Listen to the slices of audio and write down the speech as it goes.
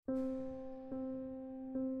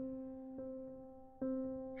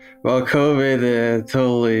Well, COVID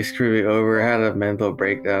totally screwed me over. I had a mental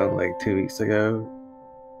breakdown like 2 weeks ago.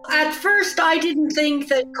 At first, I didn't think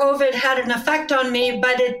that COVID had an effect on me,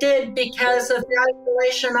 but it did because of the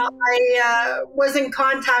isolation. I was in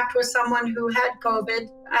contact with someone who had COVID,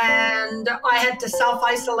 and I had to self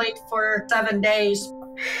isolate for 7 days.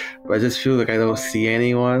 But I just feel like I don't see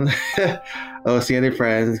anyone. I don't see any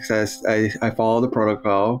friends because I follow the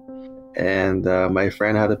protocol. And my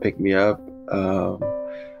friend had to pick me up,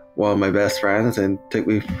 one of my best friends, and took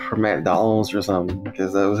me from McDonald's or something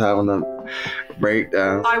because I was having a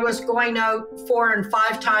breakdown. I was going out 4 and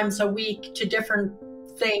 5 times a week to different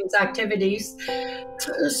things, activities.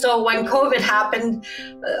 So when COVID happened,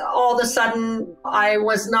 all of a sudden I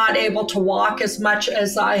was not able to walk as much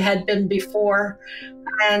as I had been before.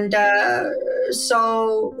 And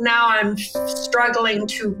so now I'm struggling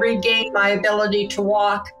to regain my ability to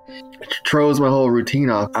walk. It throws my whole routine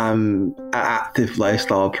off. I'm an active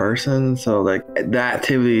lifestyle person, so like the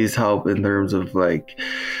activities help in terms of like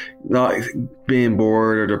not being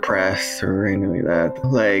bored or depressed or anything like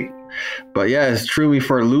that. But yeah, it's threw me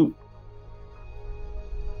for a loop.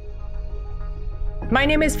 My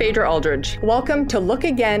name is Phaedra Aldridge. Welcome to Look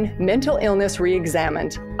Again, Mental Illness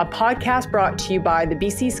Reexamined, a podcast brought to you by the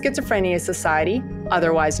BC Schizophrenia Society,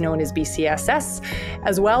 otherwise known as BCSS,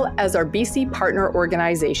 as well as our BC partner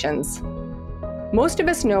organizations. Most of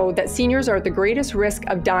us know that seniors are at the greatest risk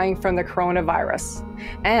of dying from the coronavirus,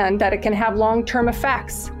 and that it can have long-term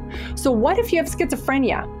effects. So what if you have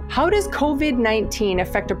schizophrenia? How does COVID-19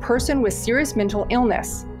 affect a person with serious mental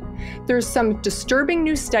illness? There's some disturbing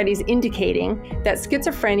new studies indicating that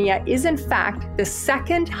schizophrenia is in fact the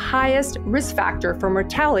second highest risk factor for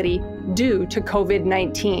mortality due to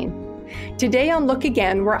COVID-19. Today on Look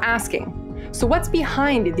Again, we're asking, so what's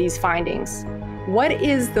behind these findings? What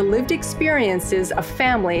is the lived experiences of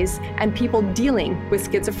families and people dealing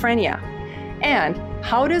with schizophrenia? And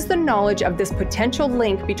how does the knowledge of this potential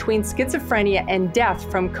link between schizophrenia and death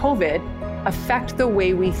from COVID affect the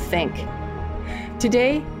way we think?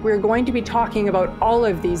 Today, we're going to be talking about all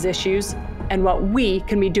of these issues and what we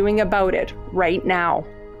can be doing about it right now.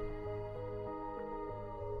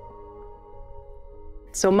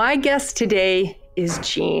 So my guest today is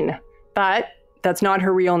Jean, but that's not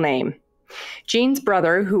her real name. Jean's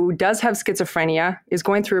brother, who does have schizophrenia, is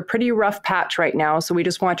going through a pretty rough patch right now, so we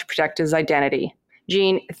just want to protect his identity.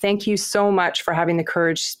 Jean, thank you so much for having the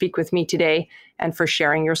courage to speak with me today and for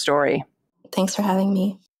sharing your story. Thanks for having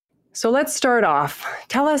me. So let's start off.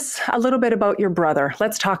 Tell us a little bit about your brother.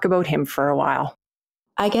 Let's talk about him for a while.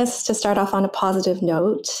 I guess to start off on a positive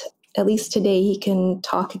note, at least today he can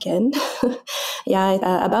talk again.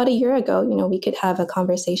 About a year ago, we could have a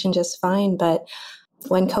conversation just fine. But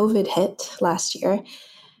when COVID hit last year,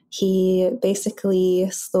 he basically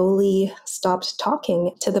slowly stopped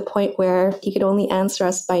talking to the point where he could only answer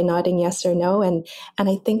us by nodding yes or no. And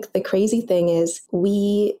I think the crazy thing is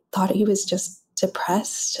we thought he was just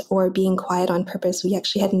depressed or being quiet on purpose. We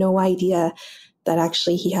actually had no idea that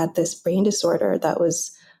actually he had this brain disorder that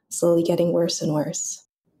was slowly getting worse and worse.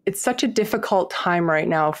 It's such a difficult time right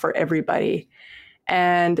now for everybody.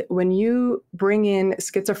 And when you bring in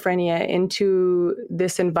schizophrenia into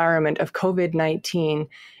this environment of COVID-19,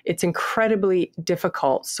 it's incredibly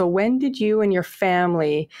difficult. So when did you and your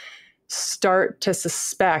family start to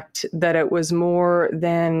suspect that it was more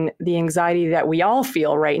than the anxiety that we all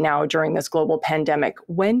feel right now during this global pandemic?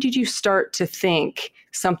 When did you start to think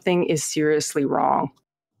something is seriously wrong?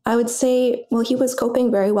 I would say, he was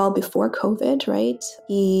coping very well before COVID, right?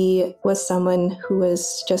 He was someone who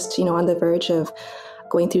was just, on the verge of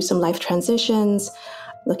going through some life transitions,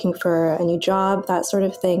 looking for a new job, that sort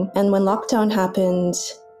of thing. And when lockdown happened,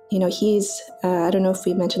 he's, I don't know if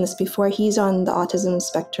we mentioned this before, he's on the autism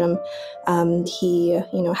spectrum. He,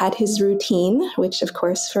 had his routine, which of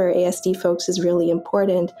course for ASD folks is really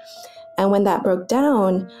important. And when that broke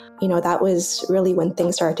down, that was really when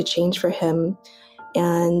things started to change for him.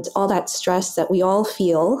 And all that stress that we all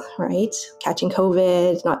feel, right? Catching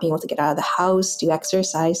COVID, not being able to get out of the house, do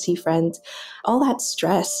exercise, see friends, all that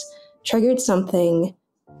stress triggered something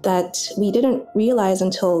that we didn't realize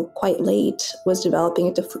until quite late was developing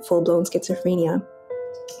into full-blown schizophrenia.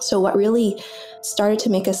 So what really started to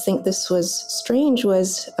make us think this was strange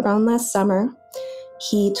was around last summer,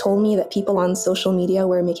 he told me that people on social media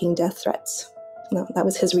were making death threats. No, that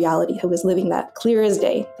was his reality. He was living that clear as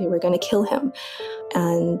day. They were going to kill him.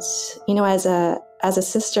 And, as a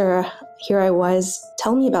sister, here I was,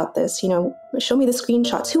 tell me about this, show me the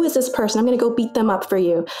screenshots. Who is this person? I'm going to go beat them up for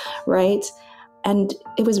you, right? And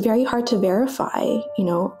it was very hard to verify,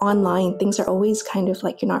 online. Things are always kind of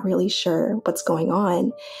like you're not really sure what's going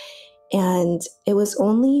on. And it was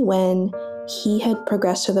only when he had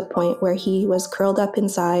progressed to the point where he was curled up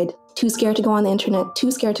inside, too scared to go on the internet,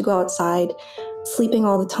 too scared to go outside, sleeping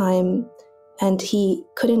all the time, and he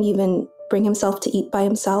couldn't even bring himself to eat by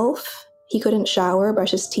himself. He couldn't shower,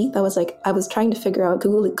 brush his teeth. I was trying to figure out,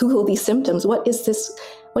 Google these symptoms. What is this?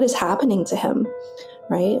 What is happening to him?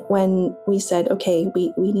 Right? When we said, okay,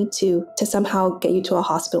 we need to somehow get you to a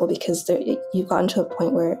hospital because you've gotten to a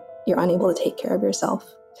point where you're unable to take care of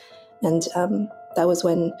yourself. And that was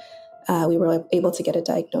when we were able to get a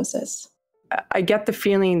diagnosis. I get the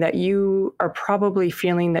feeling that you are probably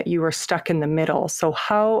feeling that you are stuck in the middle. So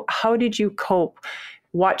how did you cope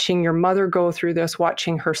watching your mother go through this,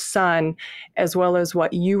 watching her son, as well as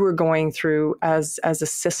what you were going through as a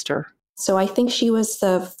sister? So I think she was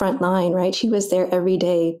the front line, right? She was there every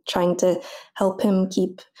day trying to help him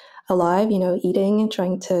keep alive, eating and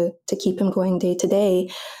trying to keep him going day to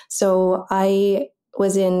day. So I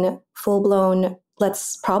was in full-blown,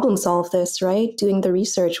 let's problem solve this, right? Doing the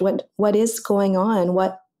research. What is going on?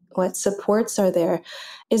 What supports are there?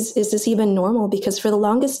 Is this even normal? Because for the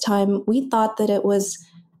longest time, we thought that it was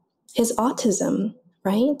his autism,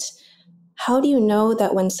 right? How do you know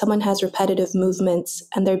that when someone has repetitive movements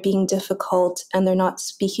and they're being difficult and they're not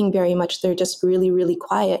speaking very much, they're just really, really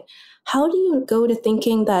quiet? How do you go to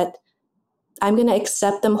thinking that I'm going to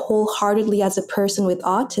accept them wholeheartedly as a person with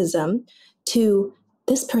autism to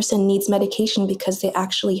this person needs medication because they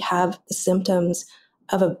actually have the symptoms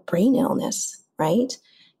of a brain illness, right?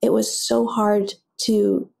 It was so hard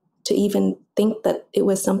to even think that it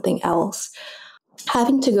was something else.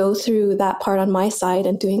 Having to go through that part on my side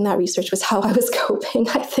and doing that research was how I was coping,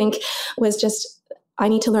 I think, was just, I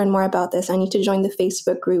need to learn more about this. I need to join the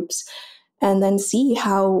Facebook groups and then see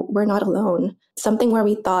how we're not alone. Something where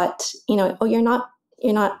we thought, oh, you're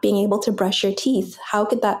not being able to brush your teeth. How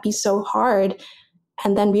could that be so hard?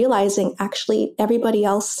 And then realizing actually everybody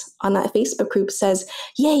else on that Facebook group says,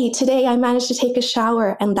 yay, today I managed to take a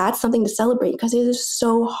shower. And that's something to celebrate because it is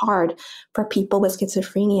so hard for people with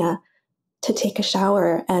schizophrenia to take a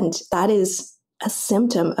shower. And that is a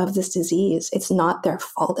symptom of this disease. It's not their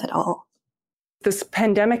fault at all. This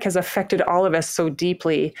pandemic has affected all of us so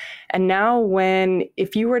deeply. And now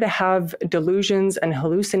if you were to have delusions and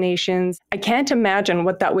hallucinations, I can't imagine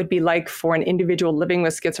what that would be like for an individual living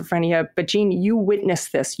with schizophrenia. But Jean, you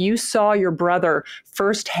witnessed this. You saw your brother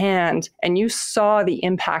firsthand, and you saw the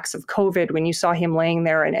impacts of COVID when you saw him laying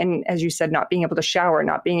there and as you said, not being able to shower,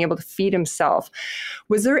 not being able to feed himself.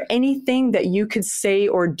 Was there anything that you could say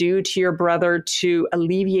or do to your brother to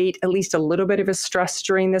alleviate at least a little bit of his stress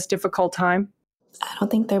during this difficult time? I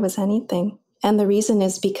don't think there was anything. And the reason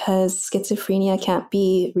is because schizophrenia can't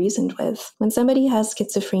be reasoned with. When somebody has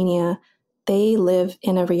schizophrenia, they live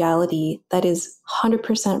in a reality that is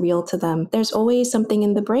 100% real to them. There's always something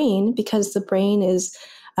in the brain because the brain is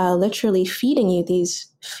literally feeding you these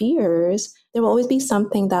fears. There will always be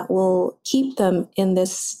something that will keep them in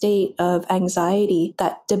this state of anxiety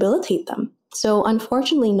that debilitate them. So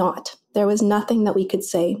unfortunately not. There was nothing that we could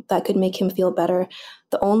say that could make him feel better.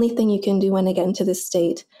 The only thing you can do when they get into this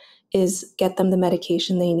state is get them the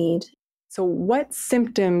medication they need. So what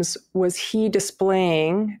symptoms was he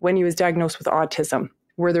displaying when he was diagnosed with autism?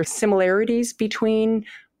 Were there similarities between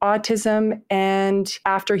autism and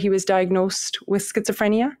after he was diagnosed with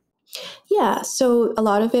schizophrenia? Yeah, so a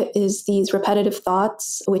lot of it is these repetitive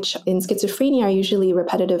thoughts, which in schizophrenia are usually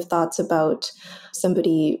repetitive thoughts about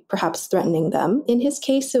somebody perhaps threatening them. In his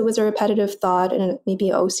case, it was a repetitive thought and maybe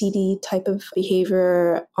an OCD type of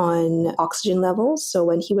behavior on oxygen levels. So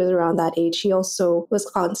when he was around that age, he also was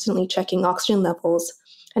constantly checking oxygen levels.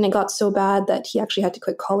 And it got so bad that he actually had to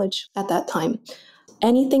quit college at that time.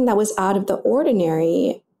 Anything that was out of the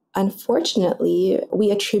ordinary, unfortunately,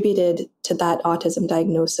 we attributed to that autism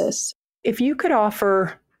diagnosis. If you could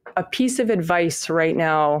offer a piece of advice right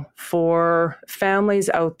now for families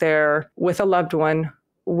out there with a loved one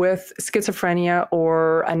with schizophrenia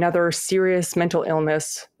or another serious mental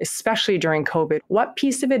illness, especially during COVID, what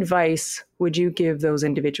piece of advice would you give those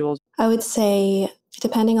individuals? I would say,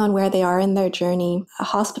 depending on where they are in their journey, a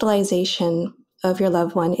hospitalization of your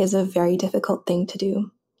loved one is a very difficult thing to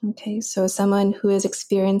do. Okay, so someone who is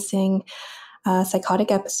experiencing a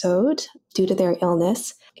psychotic episode due to their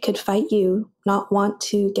illness, it could fight you, not want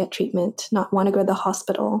to get treatment, not want to go to the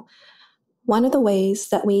hospital. One of the ways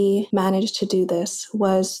that we managed to do this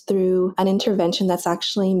was through an intervention that's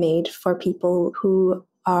actually made for people who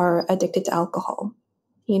are addicted to alcohol.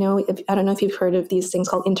 I don't know if you've heard of these things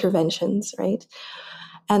called interventions, right?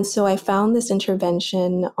 And so I found this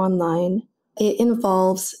intervention online. It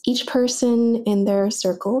involves each person in their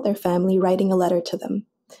circle, their family, writing a letter to them.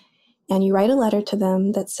 and you write a letter to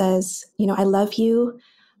them that says, I love you,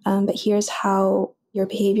 but here's how your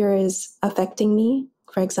behavior is affecting me.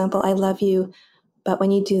 For example, I love you, but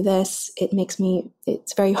when you do this,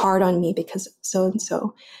 it's very hard on me because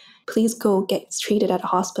so-and-so. Please go get treated at a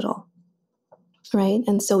hospital, right?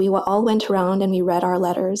 And so we all went around and we read our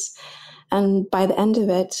letters. And by the end of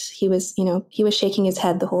it, he was shaking his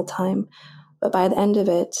head the whole time. But by the end of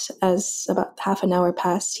it, as about half an hour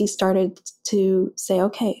passed, he started to say,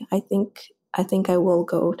 okay, I think I will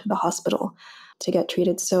go to the hospital to get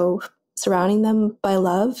treated. So surrounding them by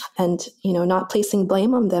love and, not placing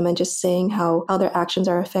blame on them and just saying how their actions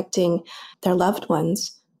are affecting their loved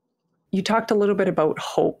ones. You talked a little bit about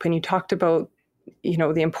hope, and you talked about,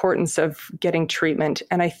 the importance of getting treatment.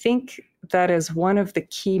 And I think that is one of the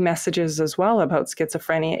key messages as well about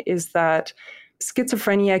schizophrenia, is that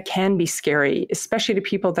schizophrenia can be scary, especially to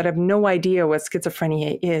people that have no idea what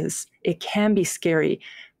schizophrenia is. It can be scary,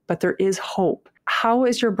 but there is hope. How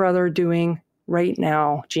is your brother doing right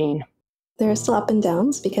now, Jean? There are still up and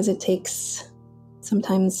downs because it takes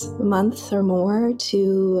sometimes a month or more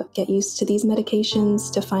to get used to these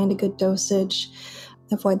medications, to find a good dosage,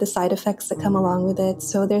 avoid the side effects that come along with it.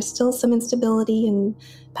 So there's still some instability and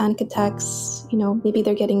panic attacks. Maybe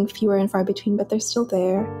they're getting fewer and far between, but they're still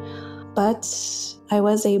there. But I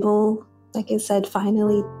was able, like I said,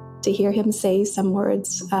 finally to hear him say some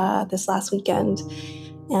words this last weekend.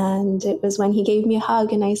 And it was when he gave me a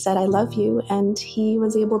hug and I said, I love you. And he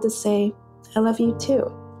was able to say, I love you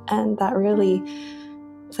too. And that really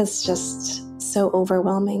was just so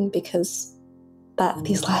overwhelming because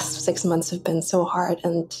these last 6 months have been so hard,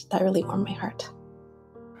 and that really warmed my heart.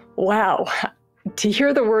 Wow. To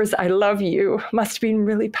hear the words, I love you, must have been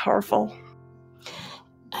really powerful.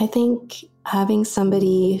 I think having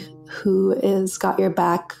somebody who is got your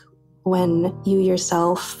back when you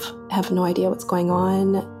yourself have no idea what's going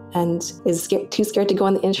on and is too scared to go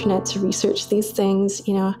on the internet to research these things,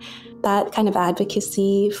 that kind of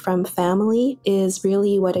advocacy from family is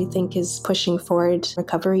really what I think is pushing forward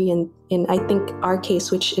recovery. And in I think our case,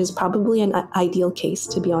 which is probably an ideal case,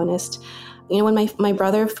 to be honest. When my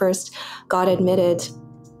brother first got admitted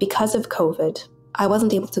because of COVID, I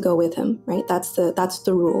wasn't able to go with him, right? That's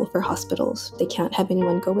the rule for hospitals. They can't have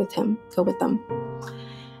anyone go with them.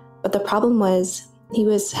 But the problem was he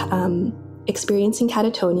was experiencing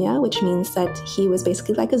catatonia, which means that he was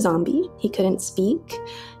basically like a zombie. He couldn't speak.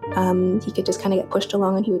 He could just kind of get pushed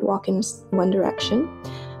along and he would walk in one direction.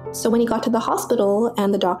 So when he got to the hospital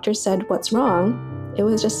and the doctor said, what's wrong? It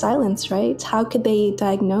was just silence, right? How could they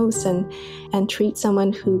diagnose and treat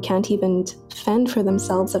someone who can't even fend for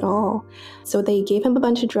themselves at all? So they gave him a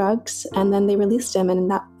bunch of drugs and then they released him.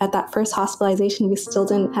 And at that first hospitalization, we still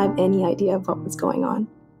didn't have any idea of what was going on.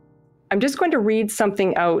 I'm just going to read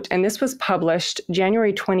something out, and this was published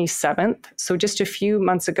January 27th, so just a few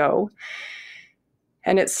months ago.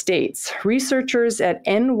 And it states, researchers at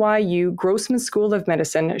NYU Grossman School of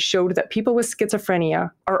Medicine showed that people with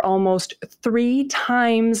schizophrenia are almost 3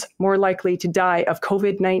 times more likely to die of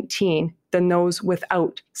COVID-19 than those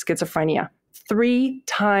without schizophrenia. 3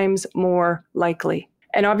 times more likely.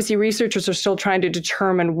 And obviously researchers are still trying to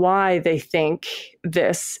determine why they think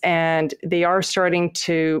this, and they are starting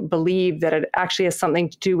to believe that it actually has something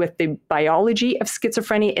to do with the biology of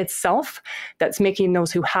schizophrenia itself that's making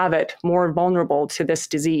those who have it more vulnerable to this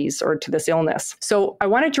disease or to this illness. So I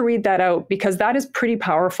wanted to read that out because that is pretty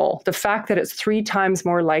powerful, the fact that it's 3 times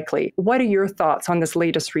more likely. What are your thoughts on this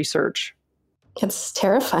latest research? It's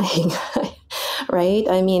terrifying, right?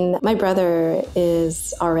 I mean, my brother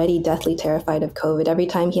is already deathly terrified of COVID. Every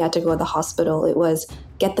time he had to go to the hospital, it was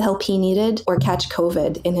get the help he needed or catch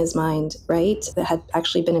COVID in his mind, right? There had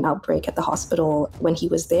actually been an outbreak at the hospital when he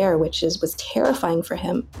was there, which was terrifying for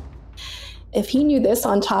him. If he knew this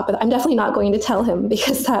on top of, I'm definitely not going to tell him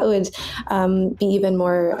because that would be even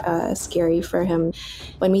more scary for him.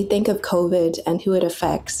 When we think of COVID and who it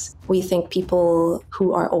affects, we think people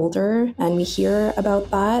who are older, and we hear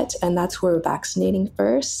about that, and that's who we're vaccinating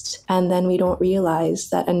first. And then we don't realize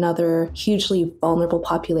that another hugely vulnerable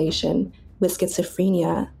population with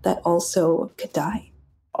schizophrenia that also could die.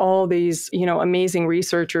 All these, amazing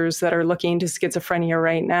researchers that are looking into schizophrenia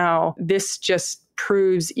right now, this just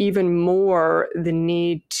proves even more the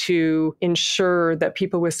need to ensure that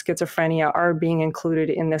people with schizophrenia are being included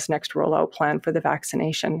in this next rollout plan for the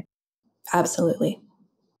vaccination. Absolutely.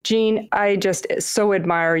 Jean, I just so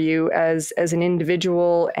admire you as an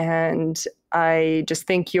individual, and I just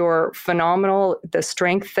think you're phenomenal. The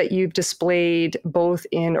strength that you've displayed both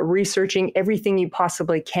in researching everything you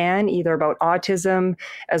possibly can, either about autism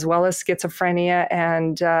as well as schizophrenia,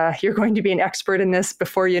 and you're going to be an expert in this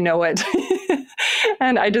before you know it.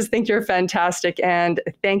 And I just think you're fantastic. And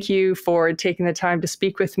thank you for taking the time to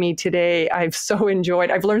speak with me today. I've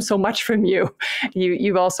learned so much from you.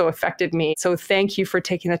 You've also affected me. So thank you for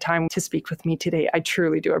taking the time to speak with me today. I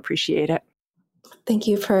truly do appreciate it. Thank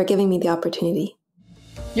you for giving me the opportunity.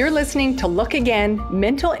 You're listening to Look Again,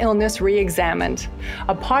 Mental Illness Reexamined,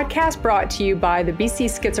 a podcast brought to you by the BC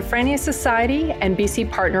Schizophrenia Society and BC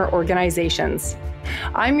partner organizations.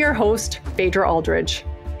 I'm your host, Phaedra Aldridge.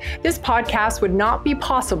 This podcast would not be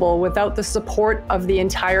possible without the support of the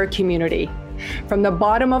entire community. From the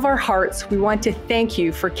bottom of our hearts, we want to thank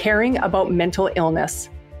you for caring about mental illness.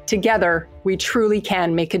 Together, we truly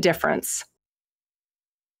can make a difference.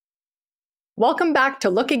 Welcome back to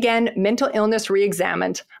Look Again, Mental Illness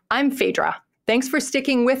Reexamined. I'm Phaedra. Thanks for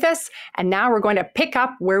sticking with us, and now we're going to pick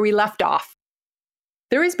up where we left off.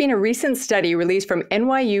 There has been a recent study released from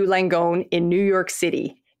NYU Langone in New York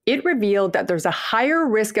City. It revealed that there's a higher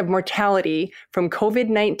risk of mortality from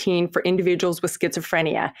COVID-19 for individuals with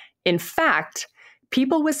schizophrenia. In fact,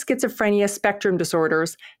 people with schizophrenia spectrum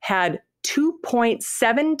disorders had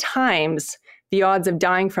 2.7 times the odds of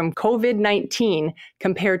dying from COVID-19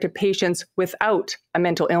 compared to patients without a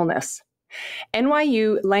mental illness.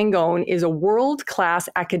 NYU Langone is a world-class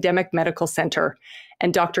academic medical center,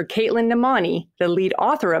 and Dr. Caitlin Nemani, the lead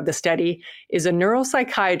author of the study, is a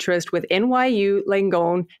neuropsychiatrist with NYU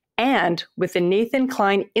Langone and with the Nathan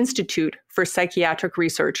Kline Institute for Psychiatric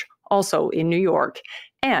Research, also in New York.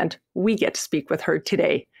 And we get to speak with her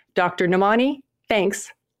today. Dr. Nemani, thanks,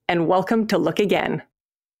 and welcome to Look Again.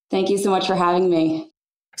 Thank you so much for having me.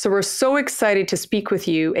 So we're so excited to speak with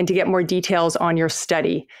you and to get more details on your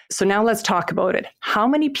study. So now let's talk about it. How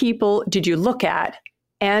many people did you look at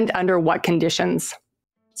and under what conditions?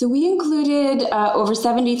 So we included over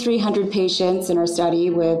 7,300 patients in our study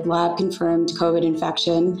with lab-confirmed COVID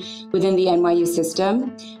infection within the NYU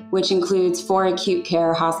system, which includes 4 acute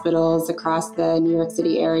care hospitals across the New York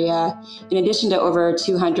City area, in addition to over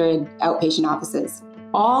 200 outpatient offices.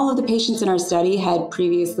 All of the patients in our study had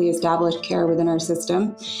previously established care within our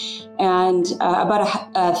system, and about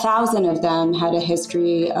 1,000 of them had a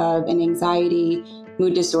history of an anxiety,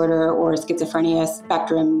 mood disorder, or schizophrenia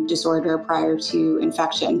spectrum disorder prior to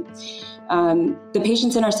infection. The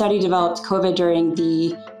patients in our study developed COVID during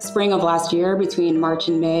the spring of last year, between March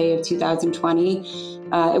and May of 2020,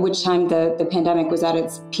 at which time the pandemic was at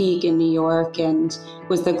its peak in New York and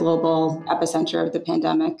was the global epicenter of the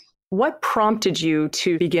pandemic. What prompted you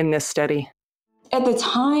to begin this study? At the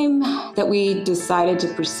time that we decided to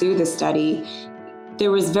pursue the study, there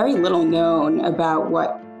was very little known about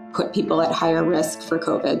what put people at higher risk for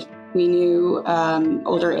COVID. We knew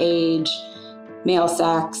older age, male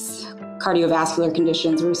sex, cardiovascular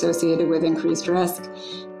conditions were associated with increased risk,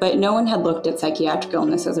 but no one had looked at psychiatric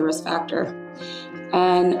illness as a risk factor.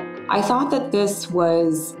 And I thought that this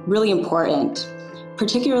was really important,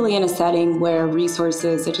 particularly in a setting where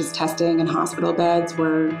resources such as testing and hospital beds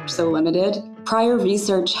were so limited. Prior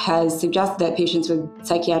research has suggested that patients with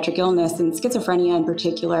psychiatric illness, and schizophrenia in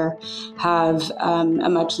particular, have a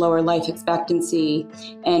much lower life expectancy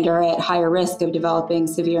and are at higher risk of developing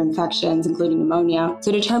severe infections, including pneumonia.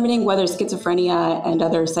 So determining whether schizophrenia and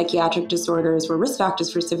other psychiatric disorders were risk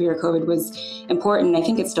factors for severe COVID was important. I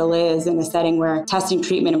think it still is, in a setting where testing,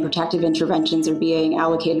 treatment, and protective interventions are being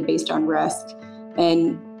allocated based on risk.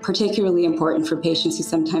 And particularly important for patients who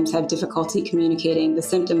sometimes have difficulty communicating the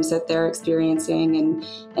symptoms that they're experiencing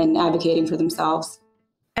and advocating for themselves.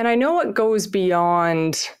 And I know it goes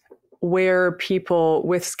beyond where people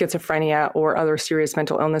with schizophrenia or other serious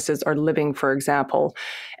mental illnesses are living, for example,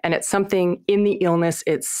 and it's something in the illness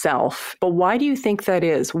itself. But why do you think that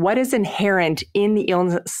is? What is inherent in the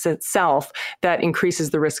illness itself that increases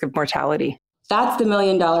the risk of mortality? That's the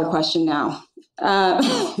million-dollar question now.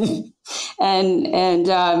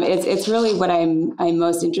 It's really what I'm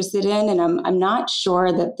most interested in, and I'm not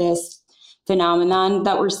sure that this phenomenon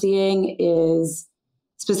that we're seeing is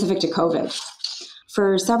specific to COVID.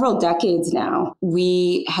 For several decades now,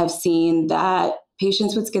 we have seen that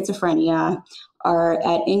patients with schizophrenia are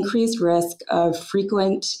at increased risk of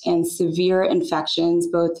frequent and severe infections,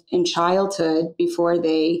 both in childhood before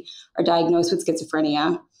they are diagnosed with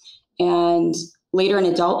schizophrenia, and later in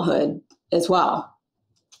adulthood as well.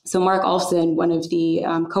 So Mark Olfson, one of the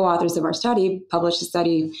co-authors of our study, published a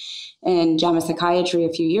study in JAMA Psychiatry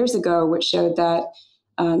a few years ago, which showed that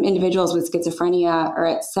individuals with schizophrenia are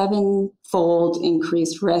at 7-fold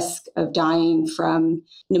increased risk of dying from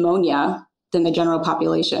pneumonia than the general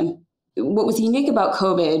population. What was unique about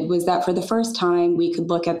COVID was that for the first time, we could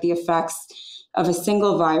look at the effects of a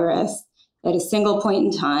single virus at a single point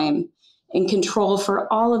in time and control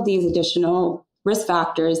for all of these additional risk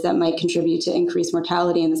factors that might contribute to increased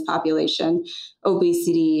mortality in this population: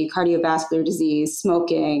 obesity, cardiovascular disease,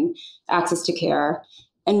 smoking, access to care,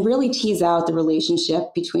 and really tease out the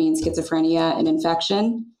relationship between schizophrenia and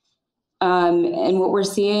infection. And what we're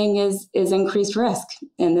seeing is increased risk.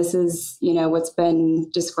 And this is, what's been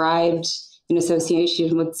described in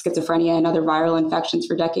association with schizophrenia and other viral infections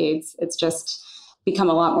for decades. It's just become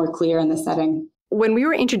a lot more clear in this setting. When we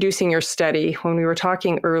were introducing your study, when we were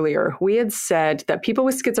talking earlier, we had said that people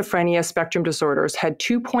with schizophrenia spectrum disorders had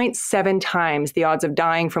 2.7 times the odds of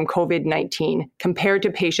dying from COVID-19 compared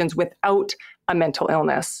to patients without a mental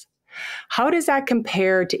illness. How does that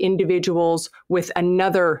compare to individuals with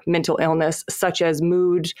another mental illness, such as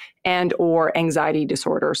mood and or anxiety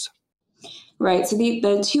disorders? Right. So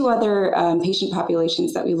the two other patient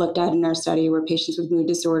populations that we looked at in our study were patients with mood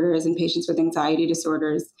disorders and patients with anxiety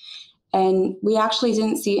disorders. And we actually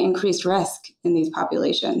didn't see increased risk in these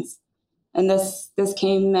populations. And this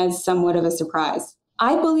came as somewhat of a surprise.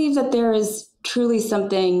 I believe that there is truly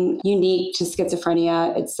something unique to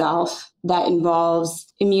schizophrenia itself that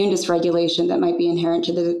involves immune dysregulation that might be inherent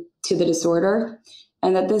to the disorder,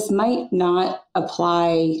 and that this might not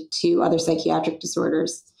apply to other psychiatric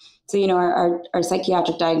disorders. So, our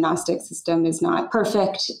psychiatric diagnostic system is not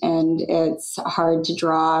perfect, and it's hard to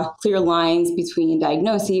draw clear lines between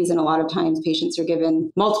diagnoses. And a lot of times patients are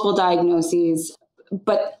given multiple diagnoses.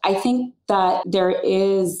 But I think that there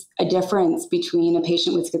is a difference between a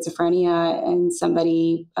patient with schizophrenia and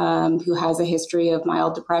somebody who has a history of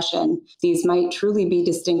mild depression. These might truly be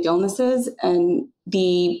distinct illnesses, and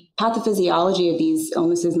the pathophysiology of these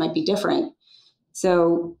illnesses might be different.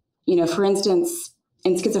 So, for instance,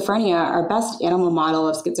 in schizophrenia, our best animal model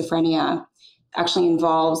of schizophrenia actually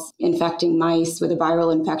involves infecting mice with a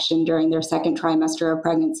viral infection during their second trimester of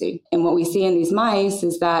pregnancy. And what we see in these mice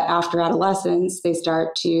is that after adolescence, they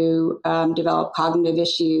start to develop cognitive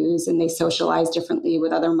issues, and they socialize differently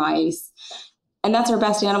with other mice. And that's our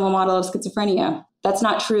best animal model of schizophrenia. That's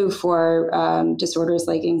not true for disorders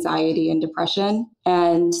like anxiety and depression.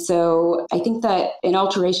 And so I think that an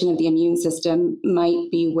alteration of the immune system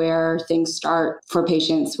might be where things start for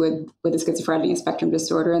patients with a schizophrenia spectrum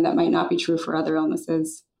disorder, and that might not be true for other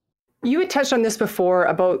illnesses. You had touched on this before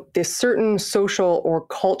about the certain social or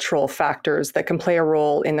cultural factors that can play a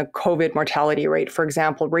role in the COVID mortality rate. For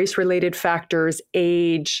example, race-related factors,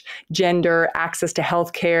 age, gender, access to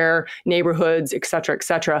healthcare, neighborhoods, et cetera, et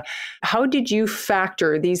cetera. How did you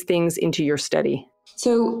factor these things into your study?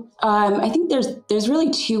 So I think there's really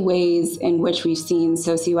two ways in which we've seen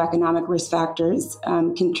socioeconomic risk factors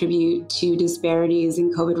contribute to disparities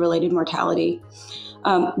in COVID-related mortality.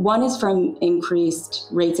 One is from increased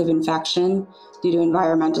rates of infection due to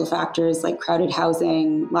environmental factors like crowded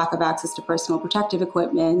housing, lack of access to personal protective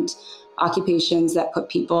equipment, occupations that put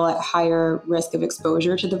people at higher risk of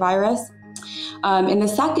exposure to the virus. And the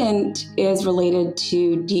second is related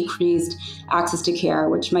to decreased access to care,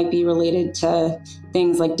 which might be related to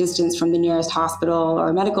things like distance from the nearest hospital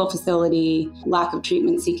or medical facility, lack of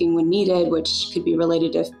treatment seeking when needed, which could be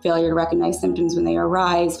related to failure to recognize symptoms when they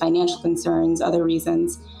arise, financial concerns, other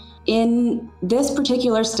reasons. In this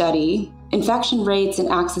particular study, infection rates and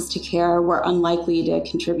access to care were unlikely to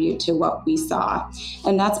contribute to what we saw.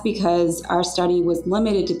 And that's because our study was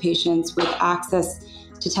limited to patients with access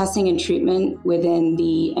to testing and treatment within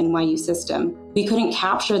the NYU system. We couldn't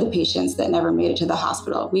capture the patients that never made it to the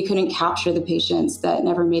hospital. We couldn't capture the patients that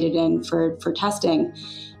never made it in for testing.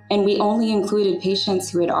 And we only included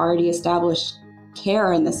patients who had already established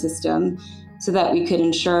care in the system so that we could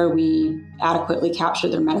ensure we adequately capture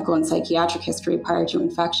their medical and psychiatric history prior to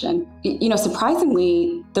infection.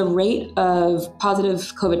 Surprisingly, the rate of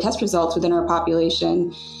positive COVID test results within our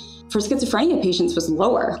population for schizophrenia patients was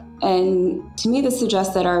lower. And to me, this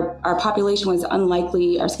suggests that our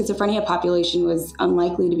schizophrenia population was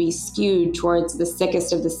unlikely to be skewed towards the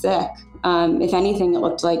sickest of the sick. If anything, it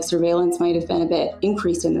looked like surveillance might have been a bit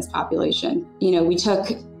increased in this population. We took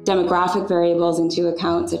demographic variables into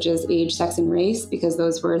account, such as age, sex, and race, because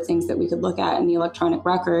those were things that we could look at in the electronic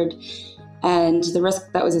record. And the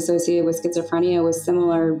risk that was associated with schizophrenia was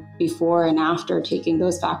similar before and after taking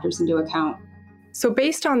those factors into account. So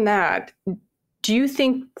based on that, do you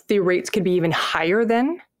think the rates could be even higher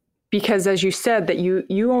then? Because as you said, that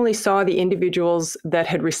you only saw the individuals that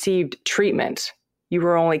had received treatment. You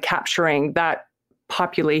were only capturing that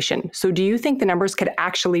population. So do you think the numbers could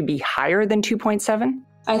actually be higher than 2.7?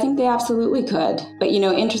 I think they absolutely could. But,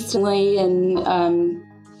 interestingly, in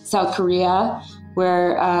South Korea,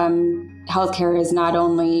 where healthcare is not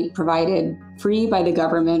only provided free by the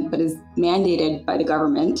government, but is mandated by the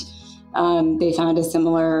government, they found a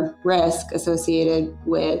similar risk associated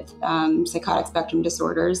with psychotic spectrum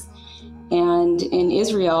disorders. And in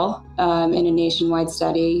Israel, in a nationwide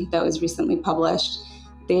study that was recently published,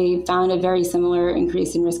 they found a very similar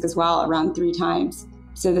increase in risk as well, around 3 times.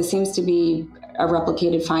 So this seems to be a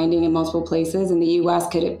replicated finding in multiple places. In the US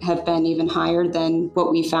could have been even higher than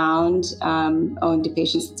what we found, owing to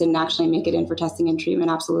patients that didn't actually make it in for testing and treatment.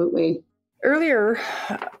 Absolutely. Earlier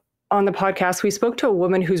on the podcast, we spoke to a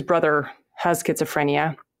woman whose brother has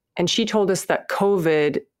schizophrenia, and she told us that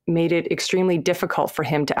COVID made it extremely difficult for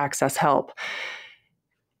him to access help.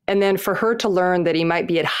 And then for her to learn that he might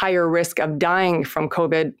be at higher risk of dying from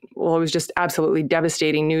COVID, well, it was just absolutely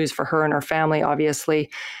devastating news for her and her family, obviously.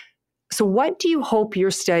 So what do you hope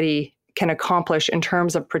your study can accomplish in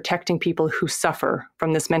terms of protecting people who suffer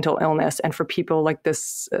from this mental illness, and for people like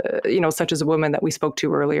this, such as a woman that we spoke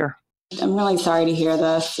to earlier? I'm really sorry to hear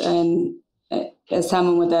this. And as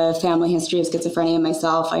someone with a family history of schizophrenia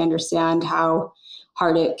myself, I understand how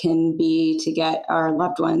hard it can be to get our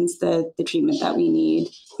loved ones the treatment that we need.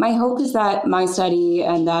 My hope is that my study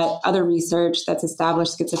and that other research that's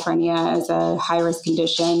established schizophrenia as a high-risk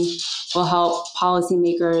condition will help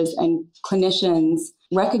policymakers and clinicians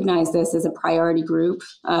recognize this as a priority group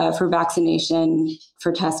for vaccination,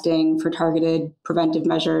 for testing, for targeted preventive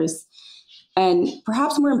measures. And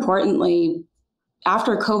perhaps more importantly,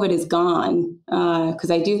 after COVID is gone,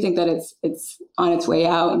 because I do think that it's on its way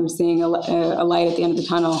out and we're seeing a light at the end of the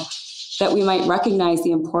tunnel, that we might recognize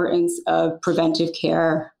the importance of preventive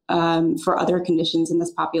care for other conditions in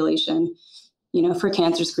this population, for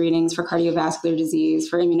cancer screenings, for cardiovascular disease,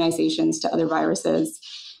 for immunizations to other viruses.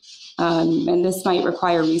 And this might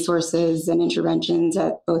require resources and interventions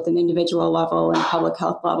at both an individual level and public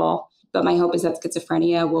health level. But my hope is that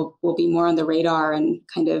schizophrenia will be more on the radar and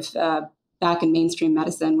kind of back in mainstream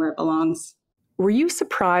medicine where it belongs. Were you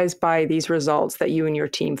surprised by these results that you and your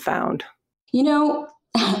team found?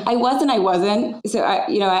 I was and I wasn't. So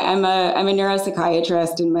I'm a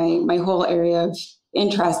neuropsychiatrist, and my whole area of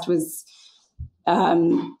interest was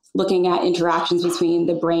looking at interactions between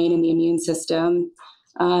the brain and the immune system.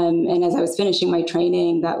 And as I was finishing my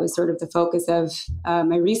training, that was sort of the focus of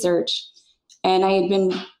my research. And I had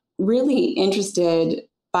been really interested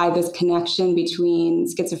by this connection between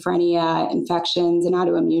schizophrenia, infections, and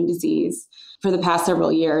autoimmune disease for the past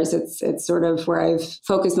several years. It's sort of where I've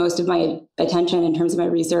focused most of my attention in terms of my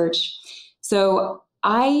research. So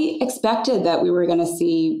I expected that we were going to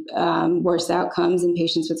see worse outcomes in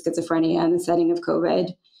patients with schizophrenia in the setting of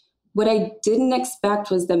COVID. What I didn't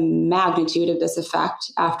expect was the magnitude of this effect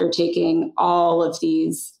after taking all of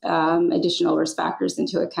these additional risk factors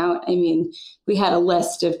into account. I mean, we had a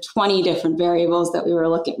list of 20 different variables that we were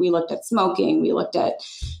looking at. We looked at smoking, we looked at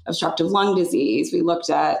obstructive lung disease, we looked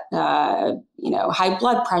at high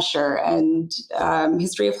blood pressure and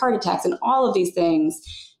history of heart attacks and all of these things.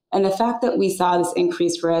 And the fact that we saw this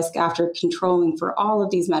increased risk after controlling for all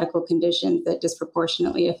of these medical conditions that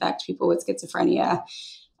disproportionately affect people with schizophrenia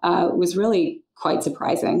was really quite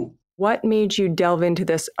surprising. What made you delve into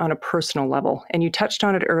this on a personal level? And you touched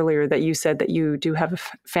on it earlier that you said that you do have a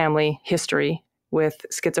family history with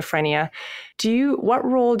schizophrenia. What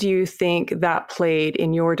role do you think that played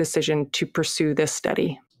in your decision to pursue this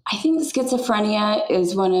study? I think schizophrenia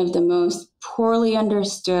is one of the most poorly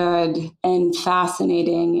understood and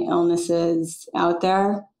fascinating illnesses out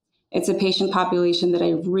there. It's a patient population that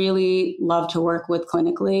I really love to work with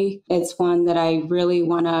clinically. It's one that I really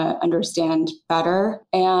want to understand better.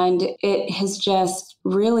 And it has just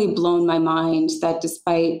really blown my mind that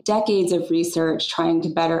despite decades of research trying to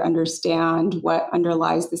better understand what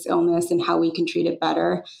underlies this illness and how we can treat it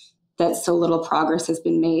better, that so little progress has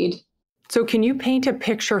been made. So can you paint a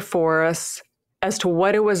picture for us as to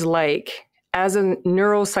what it was like as a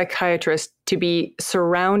neuropsychiatrist to be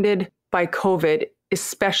surrounded by COVID,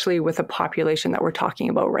 especially with the population that we're talking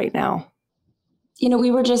about right now? We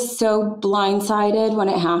were just so blindsided when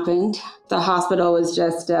it happened. The hospital was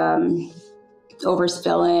just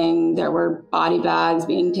overspilling. There were body bags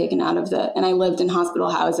being taken out of and I lived in hospital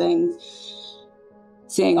housing,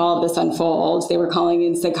 seeing all of this unfold. They were calling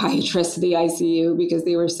in psychiatrists to the ICU because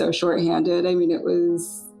they were so shorthanded. I mean, it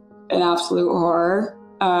was an absolute horror.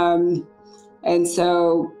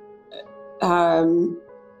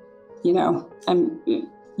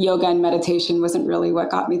 Yoga and meditation wasn't really what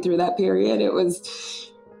got me through that period. It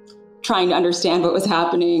was trying to understand what was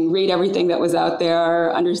happening, read everything that was out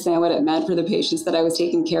there, understand what it meant for the patients that I was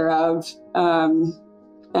taking care of.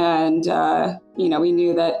 We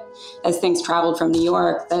knew that as things traveled from New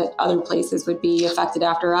York, that other places would be affected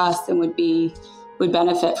after us and would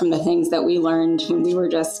benefit from the things that we learned when we were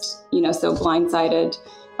just, so blindsided.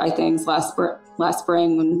 by things last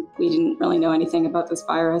spring when we didn't really know anything about this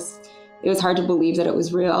virus. It was hard to believe that it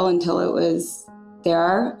was real until it was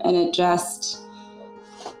there, and it just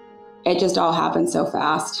all happened so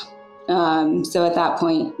fast. So at that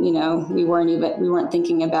point, we weren't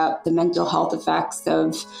thinking about the mental health effects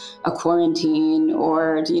of a quarantine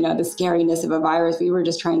or, the scariness of a virus. We were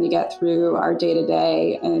just trying to get through our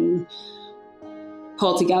day-to-day and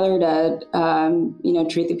pull together to,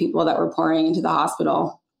 treat the people that were pouring into the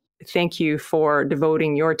hospital. Thank you for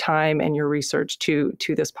devoting your time and your research to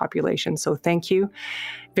this population. So thank you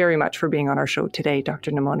very much for being on our show today,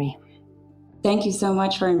 Dr. Nemoni. Thank you so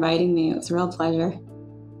much for inviting me. It was a real pleasure.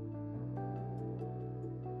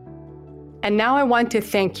 And now I want to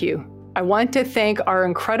thank you. I want to thank our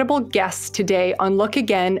incredible guests today on Look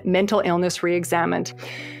Again, Mental Illness Reexamined.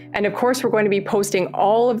 And of course, we're going to be posting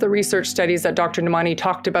all of the research studies that Dr. Nemoni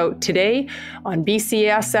talked about today on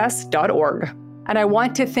bcss.org. And I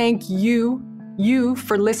want to thank you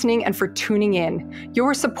for listening and for tuning in.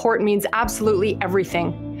 Your support means absolutely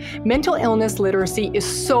everything. Mental illness literacy is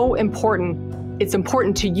so important. It's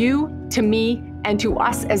important to you, to me, and to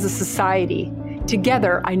us as a society.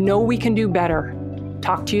 Together, I know we can do better.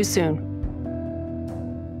 Talk to you soon.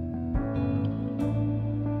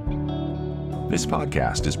 This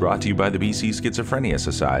podcast is brought to you by the BC Schizophrenia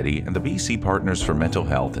Society and the BC Partners for Mental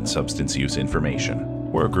Health and Substance Use Information.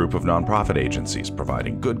 We're a group of nonprofit agencies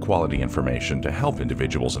providing good quality information to help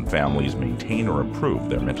individuals and families maintain or improve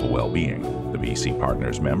their mental well-being. The BC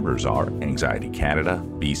Partners members are Anxiety Canada,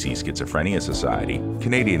 BC Schizophrenia Society,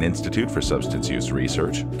 Canadian Institute for Substance Use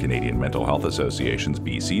Research, Canadian Mental Health Association's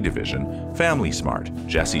BC Division, Family Smart,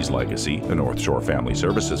 Jesse's Legacy, the North Shore Family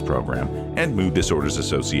Services Program, and Mood Disorders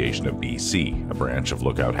Association of BC, a branch of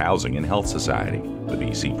Lookout Housing and Health Society. The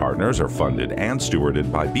BC Partners are funded and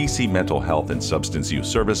stewarded by BC Mental Health and Substance Use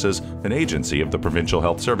Services, an agency of the Provincial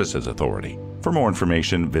Health Services Authority. For more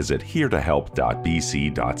information, visit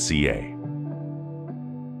heretohelp.bc.ca.